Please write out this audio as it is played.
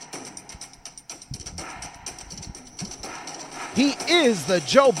He is the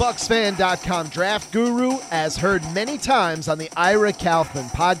JoeBucksFan.com draft guru, as heard many times on the Ira Kaufman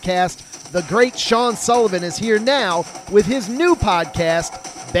podcast. The great Sean Sullivan is here now with his new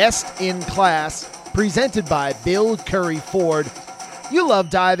podcast, Best in Class, presented by Bill Curry Ford. You love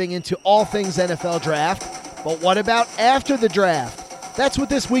diving into all things NFL draft, but what about after the draft? That's what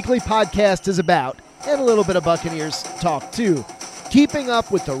this weekly podcast is about, and a little bit of Buccaneers talk too. Keeping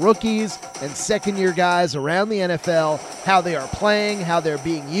up with the rookies and second-year guys around the NFL, how they are playing, how they're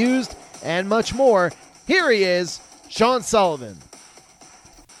being used, and much more. Here he is, Sean Sullivan.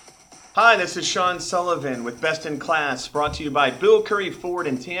 Hi, this is Sean Sullivan with Best in Class, brought to you by Bill Curry Ford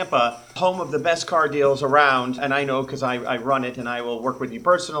in Tampa, home of the best car deals around. And I know because I run it and I will work with you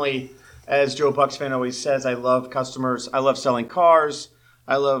personally. As Joe Bucks fan always says, I love customers. I love selling cars.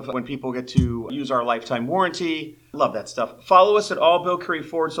 I love when people get to use our lifetime warranty. Love that stuff. Follow us at all Bill Curry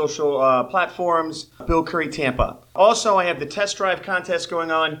Ford social platforms, Bill Curry Tampa. Also, I have the test drive contest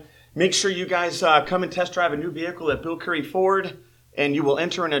going on. Make sure you guys come and test drive a new vehicle at Bill Curry Ford, and you will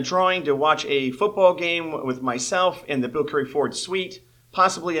enter in a drawing to watch a football game with myself in the Bill Curry Ford suite.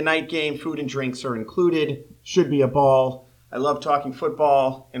 Possibly a night game. Food and drinks are included. Should be a ball. I love talking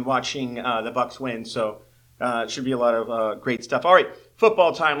football and watching the Bucks win, so it should be a lot of great stuff. All right.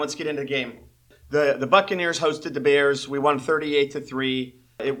 Football time. Let's get into the game. The Buccaneers hosted the Bears. We won 38-3.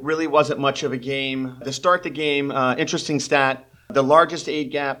 It really wasn't much of a game. To start the game, interesting stat: the largest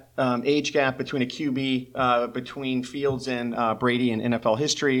age gap between a QB between Fields and Brady in NFL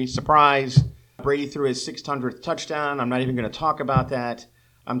history. Surprise! Brady threw his 600th touchdown. I'm not even going to talk about that.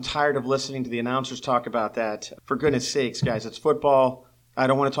 I'm tired of listening to the announcers talk about that. For goodness sakes, guys, it's football. I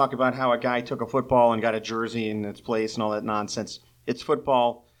don't want to talk about how a guy took a football and got a jersey in its place and all that nonsense. It's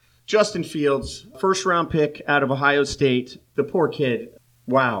football. Justin Fields, first-round pick out of Ohio State. The poor kid.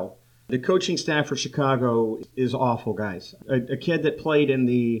 Wow. The coaching staff for Chicago is awful, guys. A kid that played in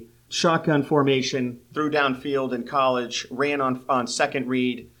the shotgun formation, threw downfield in college, ran on second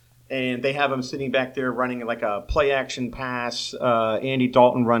read, and they have him sitting back there running like a play-action pass, Andy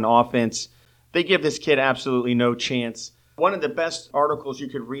Dalton run offense. They give this kid absolutely no chance. One of the best articles you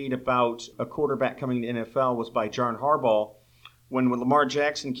could read about a quarterback coming to the NFL was by John Harbaugh. When Lamar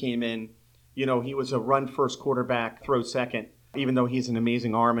Jackson came in, you know, he was a run-first quarterback, throw second, even though he's an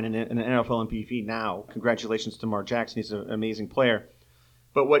amazing arm and an NFL MVP now. Congratulations to Lamar Jackson. He's an amazing player.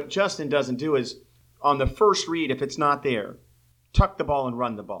 But what Justin doesn't do is, on the first read, if it's not there, tuck the ball and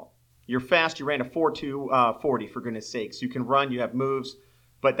run the ball. You're fast. You ran a 4.2 40, for goodness sakes. You can run. You have moves.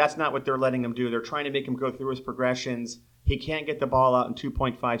 But that's not what they're letting him do. They're trying to make him go through his progressions. He can't get the ball out in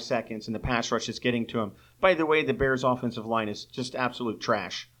 2.5 seconds, and the pass rush is getting to him. By the way, the Bears' offensive line is just absolute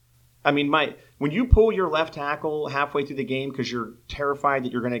trash. I mean, when you pull your left tackle halfway through the game because you're terrified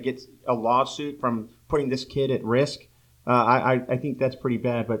that you're going to get a lawsuit from putting this kid at risk, I think that's pretty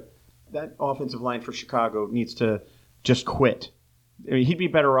bad. But that offensive line for Chicago needs to just quit. I mean, he'd be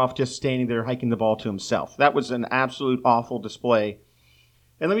better off just standing there hiking the ball to himself. That was an absolute awful display.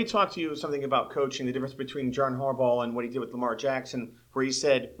 And let me talk to you something about coaching, the difference between John Harbaugh and what he did with Lamar Jackson, where he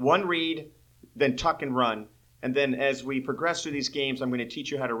said, one read, then tuck and run. And then as we progress through these games, I'm going to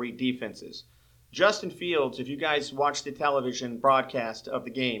teach you how to read defenses. Justin Fields, if you guys watch the television broadcast of the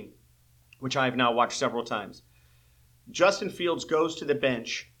game, which I have now watched several times, Justin Fields goes to the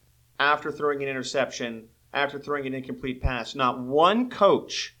bench after throwing an interception, after throwing an incomplete pass. Not one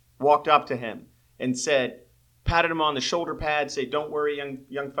coach walked up to him and said, patted him on the shoulder pad, say, don't worry,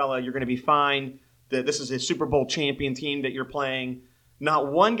 young fella, you're going to be fine. This is a Super Bowl champion team that you're playing.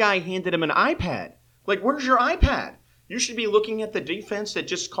 Not one guy handed him an iPad. Like, where's your iPad? You should be looking at the defense that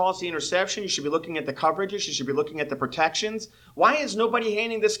just caused the interception. You should be looking at the coverages. You should be looking at the protections. Why is nobody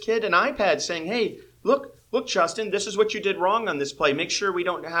handing this kid an iPad saying, hey, look, Justin, this is what you did wrong on this play. Make sure we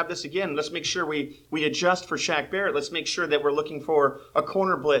don't have this again. Let's make sure we adjust for Shaq Barrett. Let's make sure that we're looking for a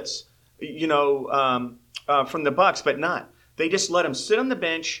corner blitz, from the Bucs, but not. They just let him sit on the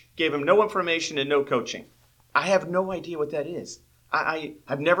bench, gave him no information and no coaching. I have no idea what that is.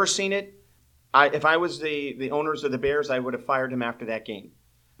 I've never seen it. If I was the owners of the Bears, I would have fired him after that game.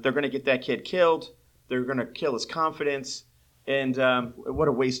 They're going to get that kid killed. They're going to kill his confidence. And what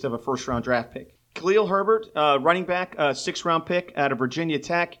a waste of a first-round draft pick. Khalil Herbert, running back, sixth-round pick out of Virginia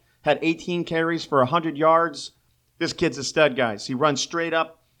Tech, had 18 carries for 100 yards. This kid's a stud, guys. He runs straight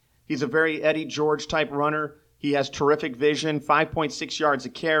up. He's a very Eddie George-type runner. He has terrific vision, 5.6 yards a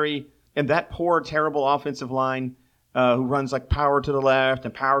carry. And that poor, terrible offensive line who runs like power to the left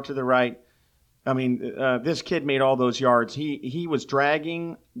and power to the right. I mean, this kid made all those yards. He was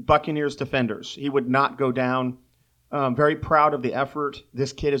dragging Buccaneers defenders. He would not go down. Very proud of the effort.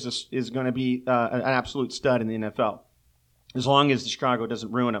 This kid is going to be an absolute stud in the NFL. as long as Chicago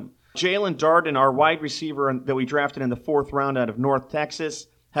doesn't ruin him. Jalen Darden, our wide receiver that we drafted in the 4th round out of North Texas,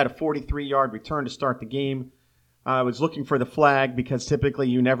 had a 43-yard return to start the game. I was looking for the flag because typically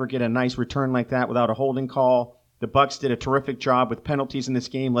you never get a nice return like that without a holding call. The Bucs did a terrific job with penalties in this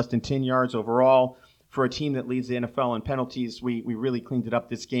game, less than 10 yards overall. For a team that leads the NFL in penalties, we really cleaned it up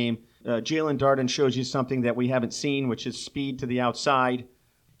this game. Jalen Darden shows you something that we haven't seen, which is speed to the outside.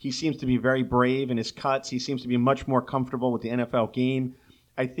 He seems to be very brave in his cuts. He seems to be much more comfortable with the NFL game.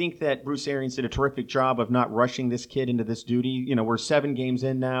 I think that Bruce Arians did a terrific job of not rushing this kid into this duty. You know, we're 7 games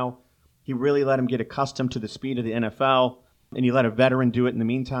in now. He really let him get accustomed to the speed of the NFL, and he let a veteran do it in the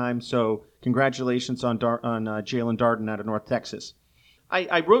meantime. So congratulations on Jalen Darden out of North Texas.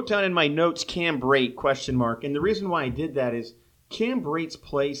 I wrote down in my notes Cam Brate, ? And the reason why I did that is Cam Brate's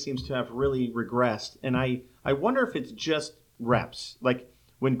play seems to have really regressed. And I wonder if it's just reps. Like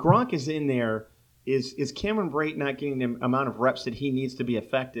when Gronk is in there, is Cameron Brate not getting the amount of reps that he needs to be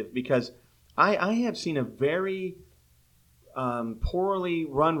effective? Because I have seen a very poorly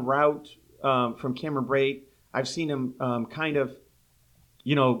run route from Cameron Brate. I've seen him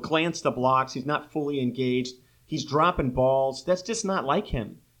glance the blocks. He's not fully engaged. He's dropping balls. That's just not like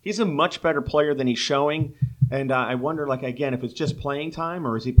him. He's a much better player than he's showing. And I wonder, again, if it's just playing time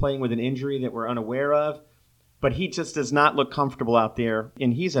or is he playing with an injury that we're unaware of? But he just does not look comfortable out there.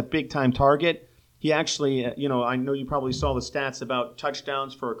 And he's a big-time target. He actually, I know you probably saw the stats about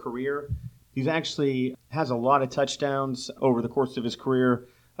touchdowns for a career. He actually has a lot of touchdowns over the course of his career.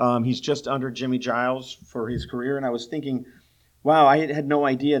 He's just under Jimmy Giles for his career. And I was thinking, wow, I had no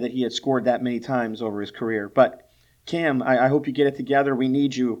idea that he had scored that many times over his career. But Cam, I hope you get it together. We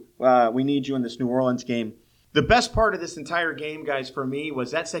need you. We need you in this New Orleans game. The best part of this entire game, guys, for me, was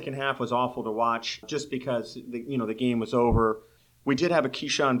that second half was awful to watch just because the game was over. We did have a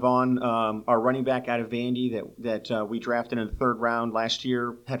Keyshawn Vaughn, our running back out of Vandy that we drafted in the 3rd round last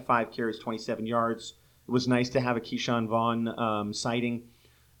year, had 5 carries, 27 yards. It was nice to have a Keyshawn Vaughn sighting.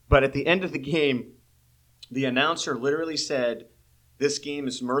 But at the end of the game, the announcer literally said, "This game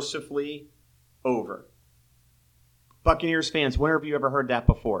is mercifully over." Buccaneers fans, when have you ever heard that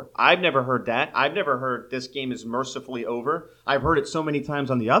before? I've never heard that. I've never heard this game is mercifully over. I've heard it so many times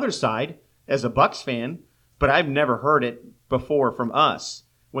on the other side as a Bucs fan, but I've never heard it before from us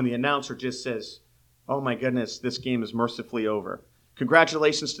when the announcer just says, "Oh my goodness, this game is mercifully over."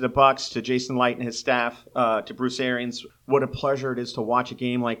 Congratulations to the Bucs, to Jason Light and his staff, to Bruce Arians. What a pleasure it is to watch a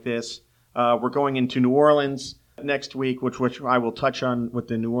game like this. We're going into New Orleans next week, which I will touch on with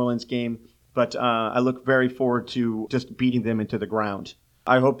the New Orleans game. But I look very forward to just beating them into the ground.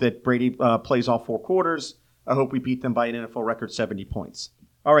 I hope that Brady plays all 4 quarters. I hope we beat them by an NFL record 70 points.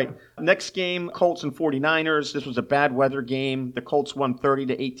 All right, next game, Colts and 49ers. This was a bad weather game. The Colts won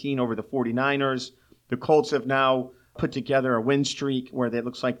 30-18 over the 49ers. The Colts have now put together a win streak where it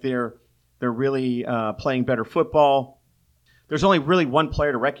looks like they're really playing better football. There's only really one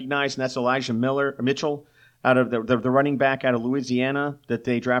player to recognize, and that's Elijah Mitchell, out of the running back out of Louisiana that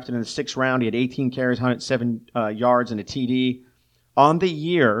they drafted in the 6th round. He had 18 carries, 107 yards, and a TD. On the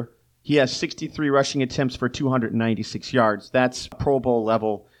year, he has 63 rushing attempts for 296 yards. That's Pro Bowl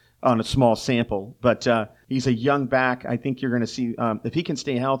level on a small sample. But he's a young back. I think you're going to see, if he can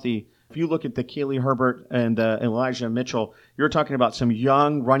stay healthy, if you look at the Keely Herbert and Elijah Mitchell, you're talking about some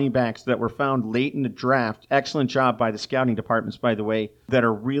young running backs that were found late in the draft. Excellent job by the scouting departments, by the way, that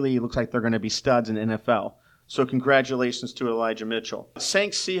are really, looks like they're going to be studs in the NFL. So congratulations to Elijah Mitchell.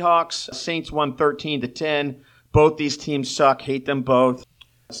 Saints Seahawks. Saints won 13-10. Both these teams suck. Hate them both.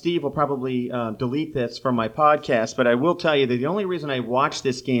 Steve will probably delete this from my podcast, but I will tell you that the only reason I watched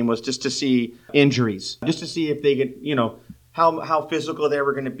this game was just to see injuries, just to see if they could, how physical they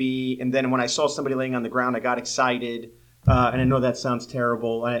were going to be. And then when I saw somebody laying on the ground, I got excited. And I know that sounds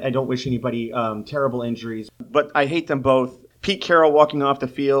terrible. I don't wish anybody terrible injuries, but I hate them both. Pete Carroll walking off the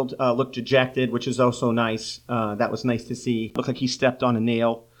field looked dejected, which is also nice. That was nice to see. Looked like he stepped on a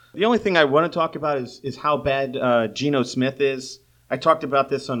nail. The only thing I want to talk about is how bad Geno Smith is. I talked about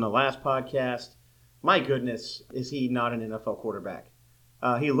this on the last podcast. My goodness, is he not an NFL quarterback?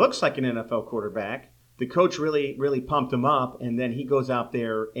 He looks like an NFL quarterback. The coach really, really pumped him up, and then he goes out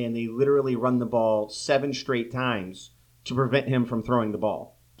there and they literally run the ball 7 straight times to prevent him from throwing the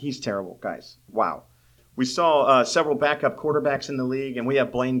ball. He's terrible, guys. Wow. We saw several backup quarterbacks in the league, and we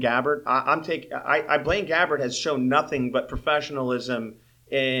have Blaine Gabbert. Blaine Gabbert has shown nothing but professionalism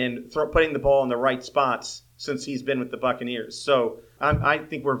in putting the ball in the right spots since he's been with the Buccaneers. So I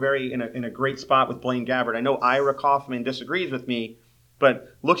think we're very in a great spot with Blaine Gabbert. I know Ira Kaufman disagrees with me, but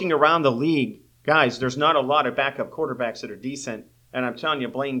looking around the league, guys, there's not a lot of backup quarterbacks that are decent. And I'm telling you,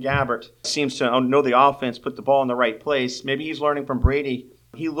 Blaine Gabbert seems to know the offense, put the ball in the right place. Maybe he's learning from Brady.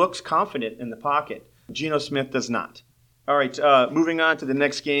 He looks confident in the pocket. Geno Smith does not. All right, moving on to the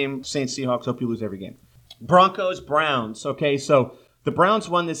next game. Saints Seahawks, hope you lose every game. Broncos Browns. Okay, so the Browns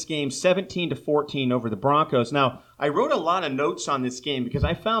won this game 17-14 over the Broncos. Now, I wrote a lot of notes on this game because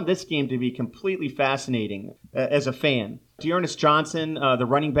I found this game to be completely fascinating as a fan. Dearness Johnson, the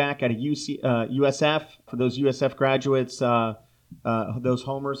running back out of USF, for those USF graduates, those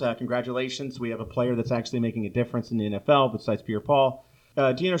homers, congratulations. We have a player that's actually making a difference in the NFL besides Pierre Paul.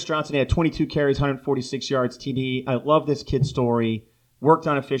 Dearness Johnson had 22 carries, 146 yards, TD. I love this kid's story. Worked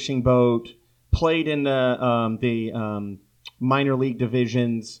on a fishing boat, played in the minor league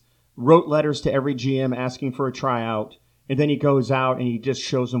divisions, wrote letters to every GM asking for a tryout, and then he goes out and he just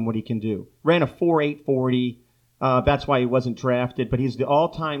shows them what he can do. Ran a 4.8 40. That's why he wasn't drafted, but he's the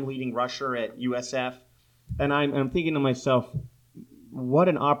all-time leading rusher at USF. And I'm thinking to myself, what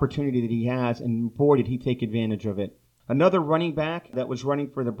an opportunity that he has, and boy, did he take advantage of it. Another running back that was running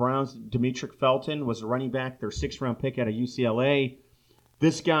for the Browns, Demetric Felton, was a running back, their 6th-round pick out of UCLA.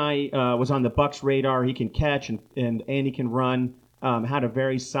 This guy was on the Bucs' radar. He can catch and he can run. Had a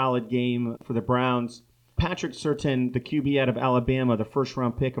very solid game for the Browns. Patrick Surtain, the QB out of Alabama, the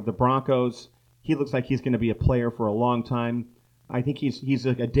 1st-round pick of the Broncos. He looks like he's going to be a player for a long time. I think he's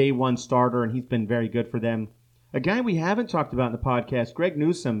a day one starter, and he's been very good for them. A guy we haven't talked about in the podcast, Greg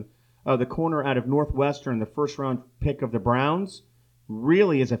Newsome, the corner out of Northwestern, the 1st-round pick of the Browns,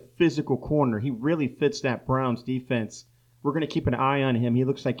 really is a physical corner. He really fits that Browns defense. We're going to keep an eye on him. He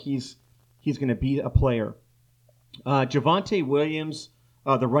looks like he's going to be a player. Javonte Williams,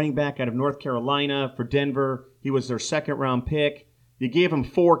 the running back out of North Carolina for Denver, he was their 2nd-round pick. You gave him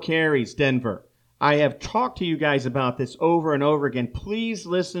 4 carries, Denver. I have talked to you guys about this over and over again. Please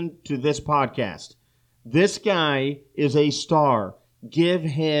listen to this podcast. This guy is a star. Give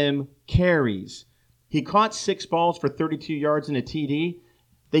him carries. He caught 6 balls for 32 yards and a TD.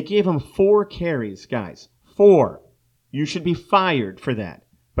 They gave him 4 carries, guys. 4. You should be fired for that.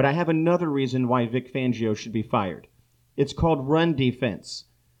 But I have another reason why Vic Fangio should be fired. It's called run defense.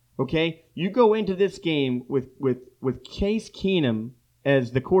 Okay? You go into this game with Case Keenum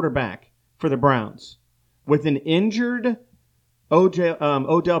as the quarterback for the Browns, with an injured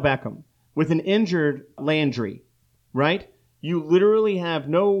Odell Beckham, with an injured Landry, right? You literally have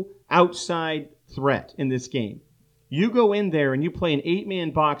no outside threat in this game. You go in there and you play an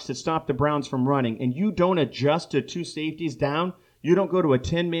 8-man box to stop the Browns from running, and you don't adjust to 2 safeties down. You don't go to a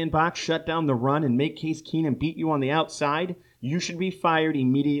 10-man box, shut down the run, and make Case Keenum beat you on the outside. You should be fired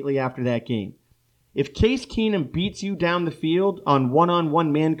immediately after that game. If Case Keenum beats you down the field on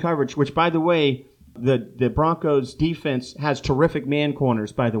one-on-one man coverage, which, by the way, the Broncos defense has terrific man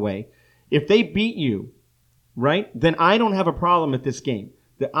corners, by the way. If they beat you, right, then I don't have a problem with this game.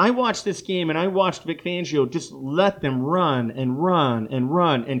 I watched this game, and I watched Vic Fangio just let them run and run and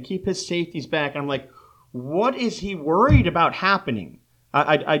run and keep his safeties back. I'm like, what is he worried about happening?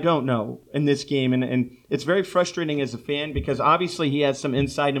 I don't know in this game, and it's very frustrating as a fan because obviously he has some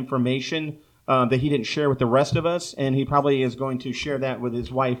inside information that he didn't share with the rest of us, and he probably is going to share that with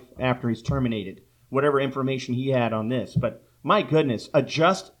his wife after he's terminated, whatever information he had on this. But my goodness,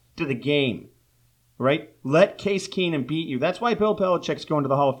 adjust to the game, right? Let Case Keenum beat you. That's why Bill Belichick's going to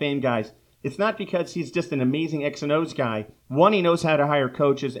the Hall of Fame, guys. It's not because he's just an amazing X and O's guy. 1, he knows how to hire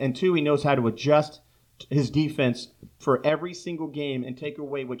coaches, and 2, he knows how to adjust his defense for every single game and take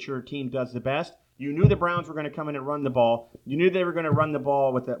away what your team does the best. You knew the Browns were going to come in and run the ball. You knew they were going to run the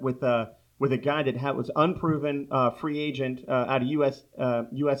ball with a guy that was unproven free agent out of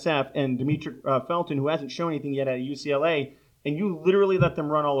USF and Demetric Felton, who hasn't shown anything yet at UCLA, and you literally let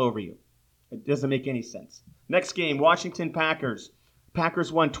them run all over you. It doesn't make any sense. Next game, Washington Packers.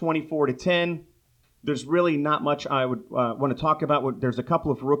 Packers won 24-10. There's really not much I would want to talk about. There's a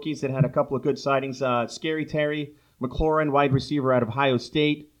couple of rookies that had a couple of good sightings. Scary Terry McLaurin, wide receiver out of Ohio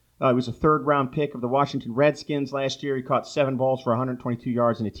State. He was a 3rd-round pick of the Washington Redskins last year. He caught 7 balls for 122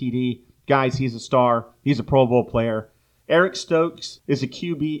 yards and a TD. Guys, he's a star. He's a Pro Bowl player. Eric Stokes is a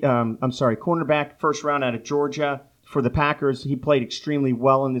cornerback, 1st round out of Georgia for the Packers. He played extremely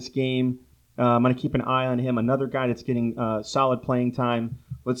well in this game. I'm going to keep an eye on him. Another guy that's getting solid playing time.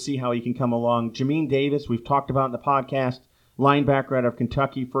 Let's see how he can come along. Jamin Davis, we've talked about in the podcast, linebacker out of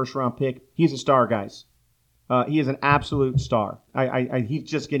Kentucky, 1st-round pick. He's a star, guys. He is an absolute star. He's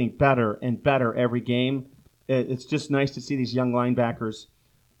just getting better and better every game. It's just nice to see these young linebackers.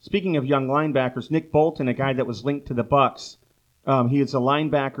 Speaking of young linebackers, Nick Bolton, a guy that was linked to the Bucs. He is a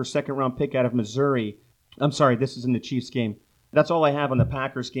linebacker, 2nd-round pick out of Missouri. I'm sorry, this is in the Chiefs game. That's all I have on the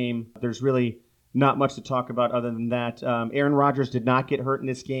Packers game. There's really not much to talk about other than that. Aaron Rodgers did not get hurt in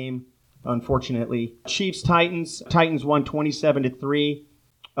this game, unfortunately. Chiefs-Titans. Titans won 27-3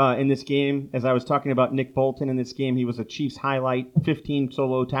 in this game. As I was talking about Nick Bolton in this game, he was a Chiefs highlight, 15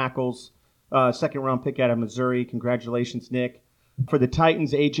 solo tackles, second-round pick out of Missouri. Congratulations, Nick. For the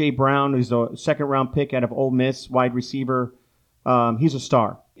Titans, A.J. Brown, who's a second-round pick out of Ole Miss, wide receiver. He's a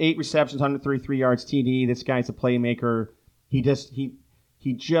star. 8 receptions, 133 yards TD. This guy's a playmaker. He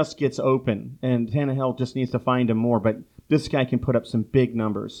just gets open, and Tannehill just needs to find him more. But this guy can put up some big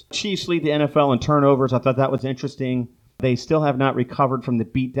numbers. Chiefs lead the NFL in turnovers. I thought that was interesting. They still have not recovered from the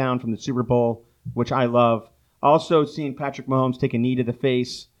beatdown from the Super Bowl, which I love. Also, seeing Patrick Mahomes take a knee to the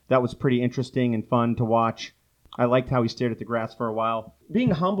face, that was pretty interesting and fun to watch. I liked how he stared at the grass for a while.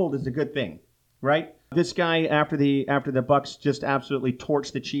 Being humbled is a good thing, right? This guy, after the Bucs just absolutely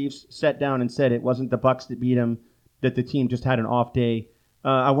torched the Chiefs, sat down and said it wasn't the Bucs that beat him, that the team just had an off day.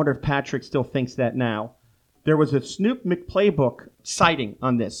 I wonder if Patrick still thinks that now. There was a Snoop McPlaybook sighting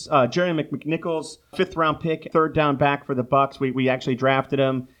on this. Jerry McNichols, 5th-round pick, 3rd down back for the Bucs. We actually drafted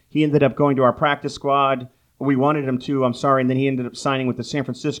him. He ended up going to our practice squad. We wanted him to, I'm sorry, and then he ended up signing with the San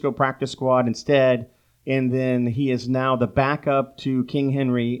Francisco practice squad instead. And then he is now the backup to King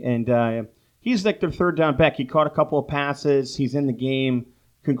Henry, and he's like their 3rd down back. He caught a couple of passes. He's in the game.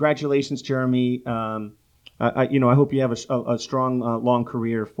 Congratulations, Jeremy. I hope you have a strong, long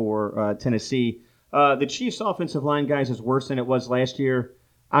career for Tennessee. The Chiefs' offensive line, guys, is worse than it was last year.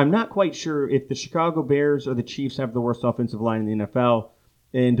 I'm not quite sure if the Chicago Bears or the Chiefs have the worst offensive line in the NFL,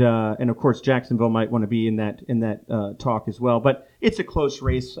 and of course Jacksonville might want to be in that talk as well. But it's a close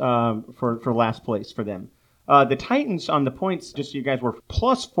race for last place for them. The Titans on the points, just so you guys, were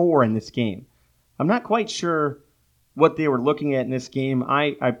 +4 in this game. I'm not quite sure what they were looking at in this game.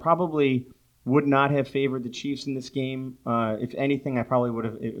 I probably would not have favored the Chiefs in this game. If anything, it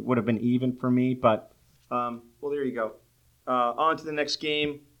would have been even for me. But there you go. On to the next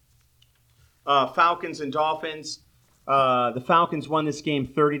game. Falcons and Dolphins. The Falcons won this game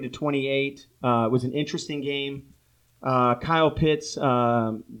 30-28. It was an interesting game. Kyle Pitts,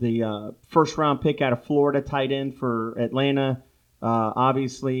 the first-round pick out of Florida, tight end for Atlanta,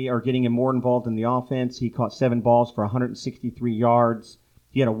 obviously are getting him more involved in the offense. He caught 7 balls for 163 yards.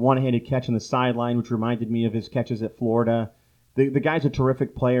 He had a one-handed catch on the sideline, which reminded me of his catches at Florida. The guy's a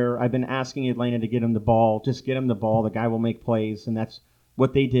terrific player. I've been asking Atlanta to get him the ball. Just get him the ball. The guy will make plays, and that's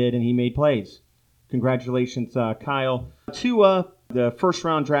what they did, and he made plays. Congratulations, Kyle. Tua, the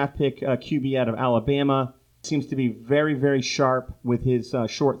first-round draft pick QB out of Alabama, seems to be very, very sharp with his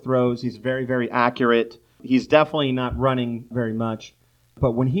short throws. He's very, very accurate. He's definitely not running very much.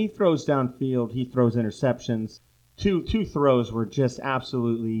 But when he throws downfield, he throws interceptions. Two throws were just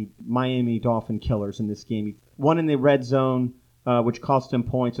absolutely Miami Dolphin killers in this game. One in the red zone, which cost him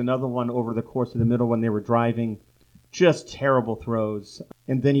points. Another one over the course of the middle when they were driving. Just terrible throws.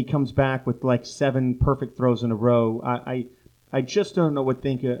 And then he comes back with like 7 perfect throws in a row. I just don't know what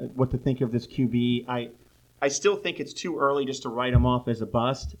to think of this QB. I still think it's too early just to write him off as a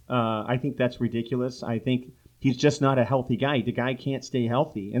bust. I think that's ridiculous. I think he's just not a healthy guy. The guy can't stay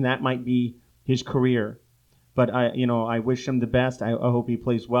healthy, and that might be his career. But I wish him the best. I hope he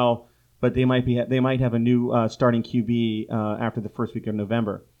plays well. But they might have a new starting QB after the first week of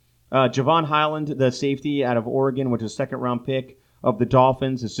November. Javon Highland, the safety out of Oregon, which is a second-round pick of the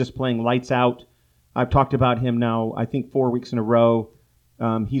Dolphins, is just playing lights out. I've talked about him now, I think, 4 weeks in a row.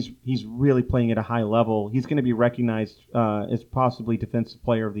 He's really playing at a high level. He's going to be recognized as possibly Defensive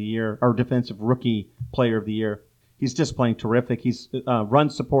Player of the Year or Defensive Rookie Player of the Year. He's just playing terrific. He's run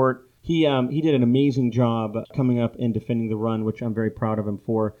support. He did an amazing job coming up and defending the run, which I'm very proud of him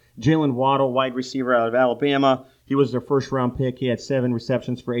for. Jalen Waddle, wide receiver out of Alabama. He was their first-round pick. He had 7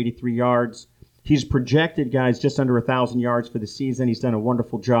 receptions for 83 yards. He's projected, guys, just under 1,000 yards for the season. He's done a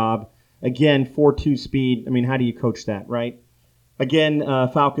wonderful job. Again, 4.2 speed. I mean, how do you coach that, right? Again,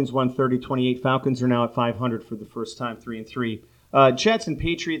 Falcons won 30-28. Falcons are now at 500 for the first time, 3-3. Jets and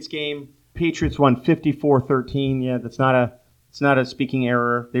Patriots game. Patriots won 54-13. Yeah, it's not a speaking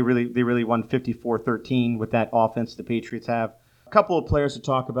error. They really won 54-13 with that offense the Patriots have. A couple of players to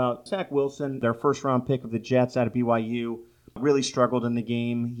talk about. Zach Wilson, their first-round pick of the Jets out of BYU, really struggled in the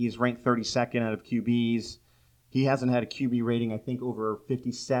game. He's ranked 32nd out of QBs. He hasn't had a QB rating, I think, over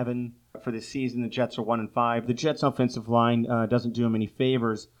 57 for the season. The Jets are 1-5. The Jets' offensive line doesn't do him any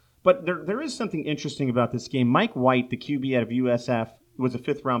favors. But there is something interesting about this game. Mike White, the QB out of USF, was a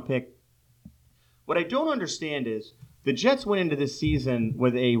 5th-round pick. What I don't understand is the Jets went into this season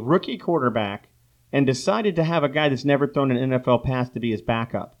with a rookie quarterback and decided to have a guy that's never thrown an NFL pass to be his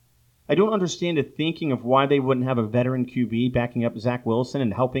backup. I don't understand the thinking of why they wouldn't have a veteran QB backing up Zach Wilson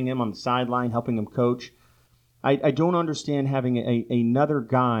and helping him on the sideline, helping him coach. I don't understand having another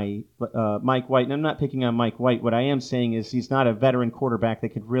guy, Mike White, and I'm not picking on Mike White. What I am saying is he's not a veteran quarterback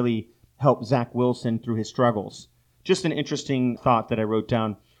that could really help Zach Wilson through his struggles. Just an interesting thought that I wrote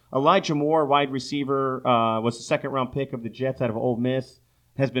down. Elijah Moore, wide receiver, was the second-round pick of the Jets out of Ole Miss,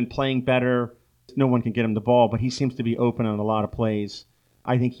 has been playing better. No one can get him the ball, but he seems to be open on a lot of plays.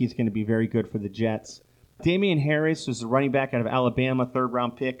 I think he's going to be very good for the Jets. Damian Harris was the running back out of Alabama,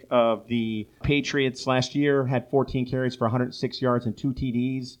 third-round pick of the Patriots last year, had 14 carries for 106 yards and 2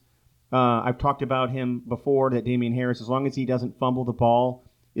 TDs. I've talked about him before, that Damian Harris, as long as he doesn't fumble the ball,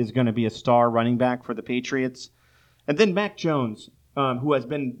 is going to be a star running back for the Patriots. And then Mac Jones, who has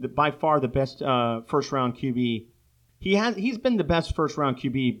been by far the best first-round QB. He's been the best first-round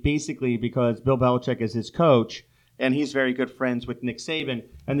QB basically because Bill Belichick is his coach, and he's very good friends with Nick Saban,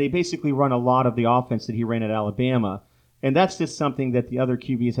 and they basically run a lot of the offense that he ran at Alabama. And that's just something that the other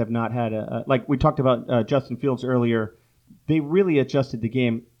QBs have not had. Like we talked about Justin Fields earlier, they really adjusted the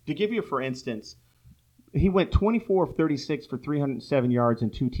game. To give you, for instance, he went 24 of 36 for 307 yards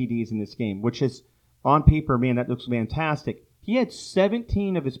and 2 TDs in this game, which is, on paper, man, that looks fantastic. He had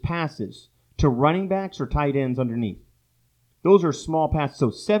 17 of his passes to running backs or tight ends underneath. Those are small passes. So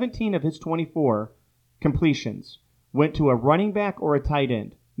 17 of his 24 completions went to a running back or a tight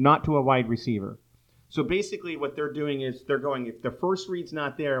end, not to a wide receiver. So basically what they're doing is they're going, if the first read's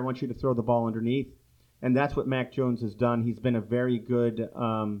not there, I want you to throw the ball underneath. And that's what Mac Jones has done. He's been a very good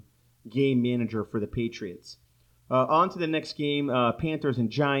game manager for the Patriots. On to the next game, Panthers and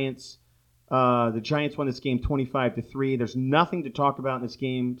Giants. The Giants won this game 25-3. There's nothing to talk about in this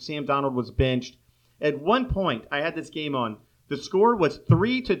game. Sam Darnold was benched. At one point, I had this game on. The score was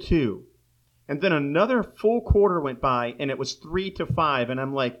 3-2. And then another full quarter went by, and it was 3-5. And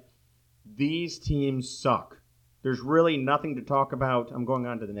I'm like, these teams suck. There's really nothing to talk about. I'm going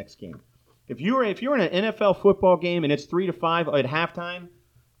on to the next game. If you're in an NFL football game and it's 3-5 at halftime,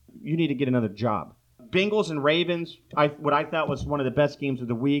 you need to get another job. Bengals and Ravens, what I thought was one of the best games of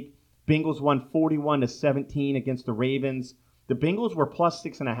the week. Bengals won 41-17 against the Ravens. The Bengals were plus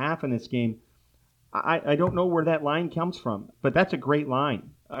 6.5 in this game. I don't know where that line comes from, but that's a great line.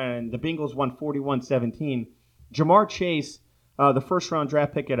 And the Bengals won 41-17. Jamar Chase, the first-round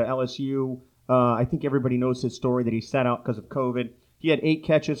draft pick at LSU, I think everybody knows his story that he sat out because of COVID. He had 8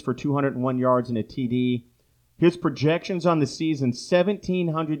 catches for 201 yards and a TD. His projections on the season,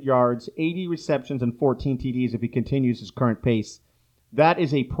 1,700 yards, 80 receptions, and 14 TDs if he continues his current pace. That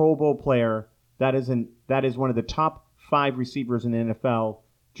is a Pro Bowl player. That is one of the top 5 receivers in the NFL.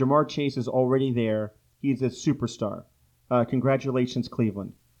 Jamar Chase is already there. He's a superstar. Congratulations,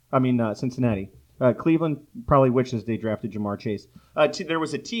 Cincinnati. Cleveland probably wishes they drafted Jamar Chase. There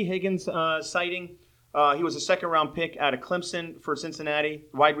was a T. Higgins sighting. He was a second-round pick out of Clemson for Cincinnati.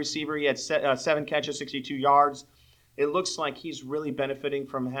 Wide receiver. He had 7 catches, 62 yards. It looks like he's really benefiting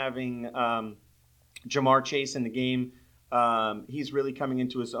from having Jamar Chase in the game. He's really coming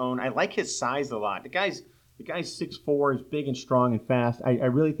into his own. I like his size a lot. The guy's 6'4", is big and strong and fast. I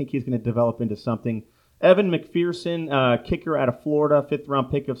really think he's going to develop into something. Evan McPherson, kicker out of Florida,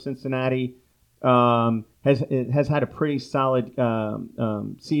 5th-round pick of Cincinnati, has had a pretty solid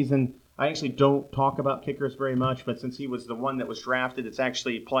season. I actually don't talk about kickers very much, but since he was the one that was drafted that's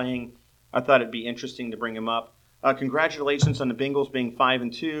actually playing, I thought it'd be interesting to bring him up. Congratulations on the Bengals being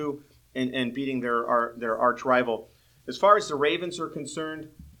 5-2 and beating their arch rival. As far as the Ravens are concerned,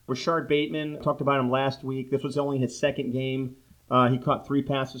 Rashard Bateman, talked about him last week. This was only his second game. He caught 3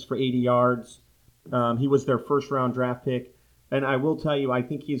 passes for 80 yards. He was their first-round draft pick. And I will tell you, I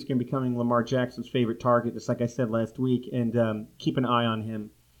think he's going to be becoming Lamar Jackson's favorite target, just like I said last week, and keep an eye on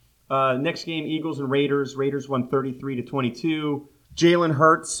him. Next game, Eagles and Raiders. Raiders won 33-22. Jalen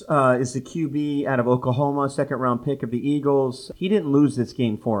Hurts is the QB out of Oklahoma, second-round pick of the Eagles. He didn't lose this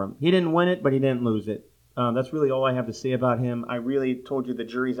game for him. He didn't win it, but he didn't lose it. That's really all I have to say about him. I really told you the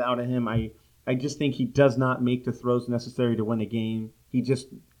jury's out of him. I just think he does not make the throws necessary to win a game.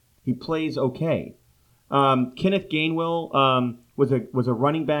 He plays okay. Kenneth Gainwell was a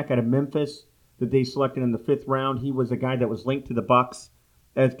running back out of Memphis that they selected in the 5th round. He was a guy that was linked to the Bucs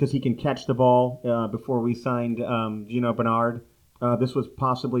because he can catch the ball before we signed Gino Bernard. This was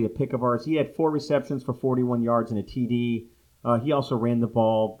possibly a pick of ours. He had 4 receptions for 41 yards and a TD. He also ran the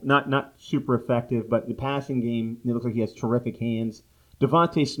ball, not super effective, but the passing game, it looks like he has terrific hands.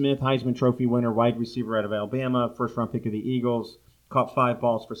 Devontae Smith, Heisman Trophy winner, wide receiver out of Alabama, first-round pick of the Eagles, caught 5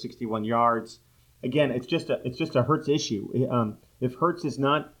 balls for 61 yards. Again, it's just a Hurts issue. If he's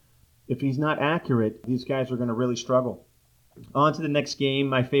not accurate, these guys are going to really struggle. On to the next game,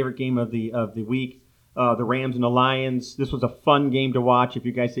 my favorite game of the week, the Rams and the Lions. This was a fun game to watch. If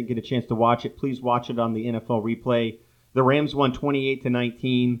you guys didn't get a chance to watch it, please watch it on the NFL replay. The Rams won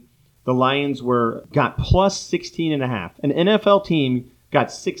 28-19. The Lions got plus 16.5. An NFL team got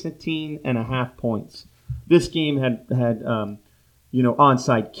 16.5 points. This game had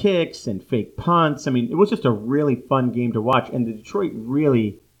onside kicks and fake punts. I mean, it was just a really fun game to watch. And the Detroit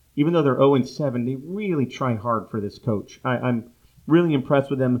really, even though they're 0-7, they really try hard for this coach. I'm really impressed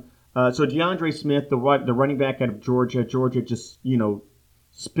with them. So DeAndre Smith, the running back out of Georgia. Georgia just,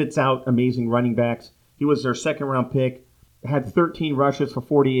 spits out amazing running backs. He was their second-round pick. Had 13 rushes for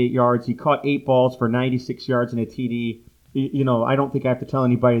 48 yards. He caught 8 balls for 96 yards and a TD. I don't think I have to tell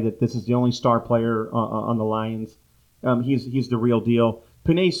anybody that this is the only star player on the Lions. He's the real deal.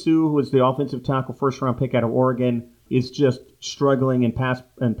 Penei Sewell, who is the offensive tackle, first-round pick out of Oregon, is just struggling in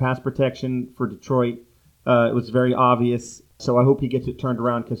pass protection for Detroit. It was very obvious. So I hope he gets it turned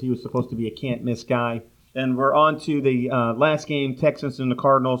around because he was supposed to be a can't-miss guy. And we're on to the last game, Texans and the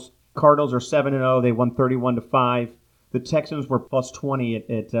Cardinals. Cardinals are 7-0. They won 31-5. The Texans were plus 20 at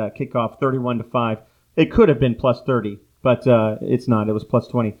kickoff, 31-5. It could have been plus 30, but it's not. It was plus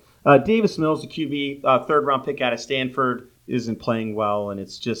 20. Davis Mills, the QB, third-round pick out of Stanford, isn't playing well, and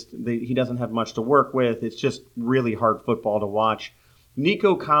it's just he doesn't have much to work with. It's just really hard football to watch.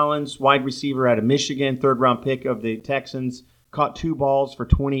 Nico Collins, wide receiver out of Michigan, third-round pick of the Texans, caught 2 balls for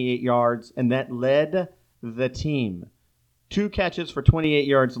 28 yards, and that led the team. 2 catches for 28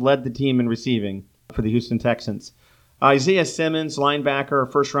 yards led the team in receiving for the Houston Texans. Isaiah Simmons,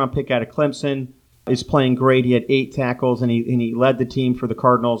 linebacker, first-round pick out of Clemson, is playing great. He had 8 tackles, and he led the team for the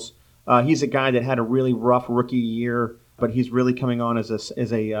Cardinals. He's a guy that had a really rough rookie year, but he's really coming on as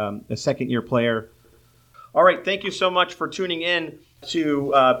a second-year player. All right, thank you so much for tuning in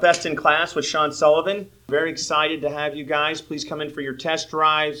to Best in Class with Sean Sullivan. Very excited to have you guys. Please come in for your test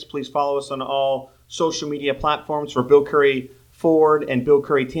drives. Please follow us on all social media platforms for Bill Curry Ford and Bill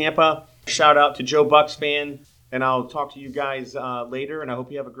Curry Tampa. Shout out to Joe Bucks fan. And I'll talk to you guys later, and I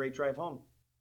hope you have a great drive home.